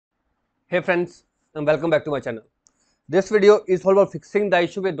Hey friends, and welcome back to my channel. This video is all about fixing the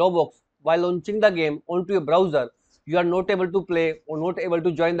issue with Roblox. While launching the game onto your browser, you are not able to play or not able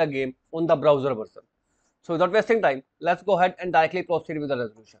to join the game on the browser version. So without wasting time, let's go ahead and directly proceed with the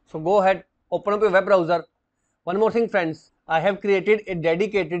resolution. So go ahead, open up your web browser. One more thing friends, I have created a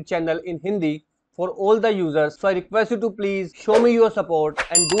dedicated channel in Hindi for all the users. So I request you to please show me your support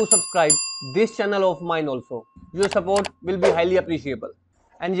and do subscribe this channel of mine also. Your support will be highly appreciable.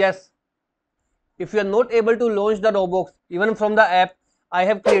 And yes, if you are not able to launch the Roblox even from the app, I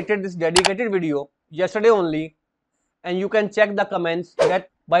have created this dedicated video yesterday only, and you can check the comments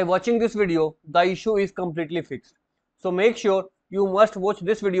that by watching this video, the issue is completely fixed. So make sure you must watch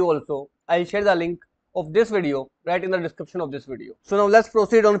this video also. I'll share the link of this video right in the description of this video. So now let's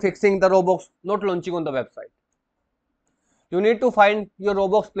proceed on fixing the Roblox not launching on the website. You need to find your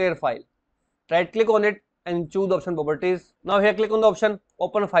Roblox player file. Right click on it and choose the option properties. Now here click on the option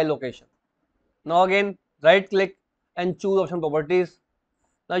open file location. Now again right click and choose option properties.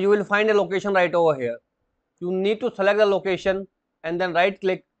 Now you will find a location right over here. You need to select the location and then right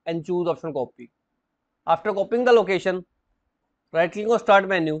click and choose option copy. After copying the location, right click on start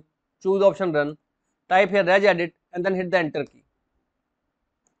menu, choose option run, type here regedit and then hit the enter key.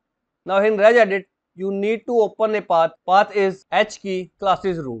 Now in regedit, you need to open a path. Path is H key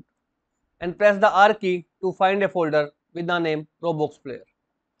classes root and press the R key to find a folder with the name Roblox player.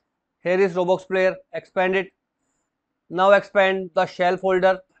 Here is Roblox player, expand it. Now expand the shell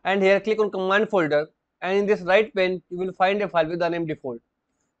folder and here click on command folder, and in this right pane you will find a file with the name default.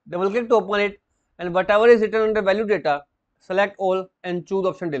 Double click to open it and whatever is written under value data, select all and choose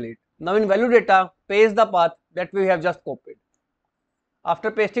option delete. Now in value data, paste the path that we have just copied. After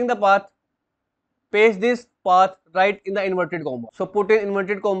pasting the path, paste this path right in the inverted comma. So put in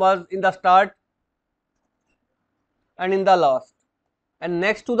inverted commas in the start and in the last. And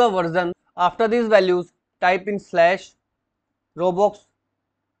next to the version, after these values, type in slash Roblox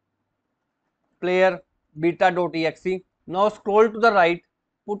player beta.exe. Now scroll to the right,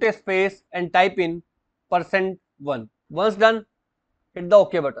 put a space and type in %1. Once done, hit the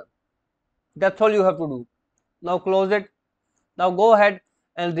OK button. That's all you have to do. Now close it. Now go ahead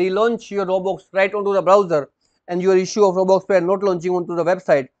and relaunch your Roblox right onto the browser, and your issue of Roblox player not launching onto the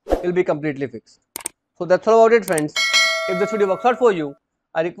website will be completely fixed. So that's all about it friends. If this video works out for you,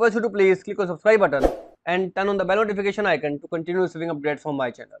 I request you to please click on the subscribe button and turn on the bell notification icon to continue receiving updates from my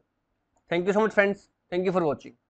channel. Thank you so much friends. Thank you for watching.